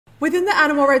Within the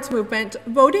animal rights movement,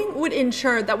 voting would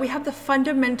ensure that we have the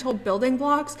fundamental building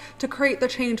blocks to create the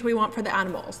change we want for the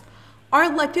animals. Our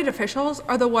elected officials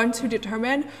are the ones who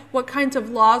determine what kinds of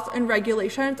laws and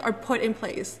regulations are put in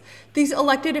place. These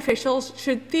elected officials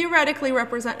should theoretically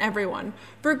represent everyone,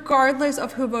 regardless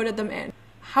of who voted them in.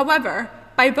 However,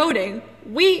 by voting,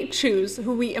 we choose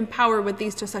who we empower with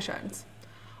these decisions.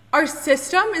 Our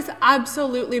system is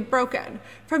absolutely broken,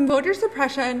 from voter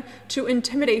suppression to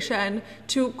intimidation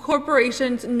to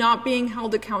corporations not being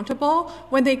held accountable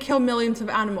when they kill millions of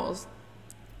animals.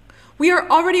 We are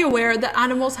already aware that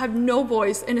animals have no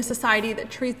voice in a society that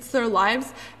treats their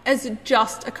lives as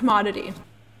just a commodity.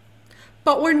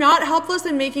 But we're not helpless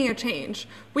in making a change.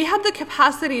 We have the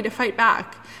capacity to fight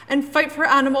back and fight for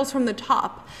animals from the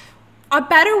top. A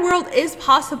better world is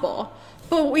possible,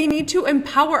 but we need to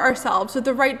empower ourselves with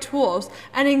the right tools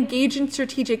and engage in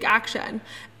strategic action.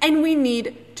 And we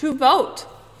need to vote.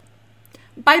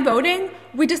 By voting,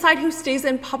 we decide who stays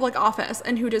in public office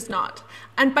and who does not.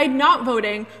 And by not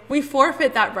voting, we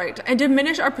forfeit that right and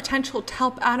diminish our potential to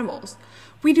help animals.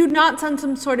 We do not send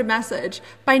some sort of message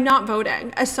by not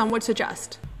voting, as some would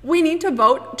suggest. We need to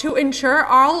vote to ensure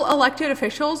all elected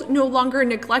officials no longer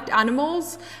neglect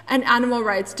animals and animal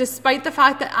rights, despite the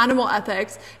fact that animal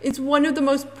ethics is one of the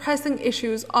most pressing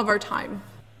issues of our time.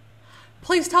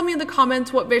 Please tell me in the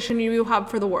comments what vision you have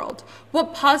for the world.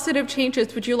 What positive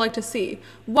changes would you like to see?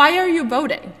 Why are you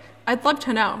voting? I'd love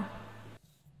to know.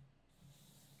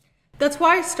 That's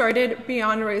why I started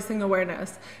Beyond Raising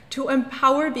Awareness, to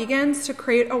empower vegans to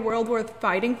create a world worth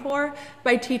fighting for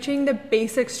by teaching the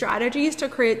basic strategies to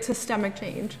create systemic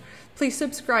change. Please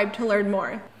subscribe to learn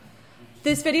more.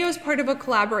 This video is part of a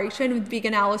collaboration with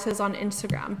Veganalisis on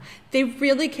Instagram. They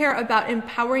really care about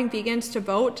empowering vegans to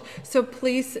vote, so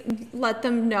please let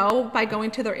them know by going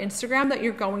to their Instagram that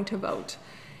you're going to vote.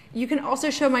 You can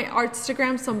also show my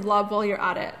Artstagram some love while you're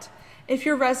at it. If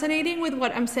you're resonating with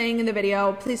what I'm saying in the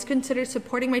video, please consider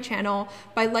supporting my channel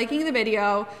by liking the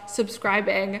video,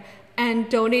 subscribing, and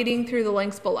donating through the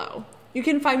links below. You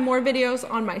can find more videos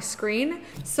on my screen,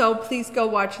 so please go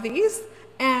watch these.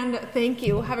 And thank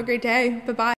you. Have a great day.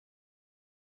 Bye-bye.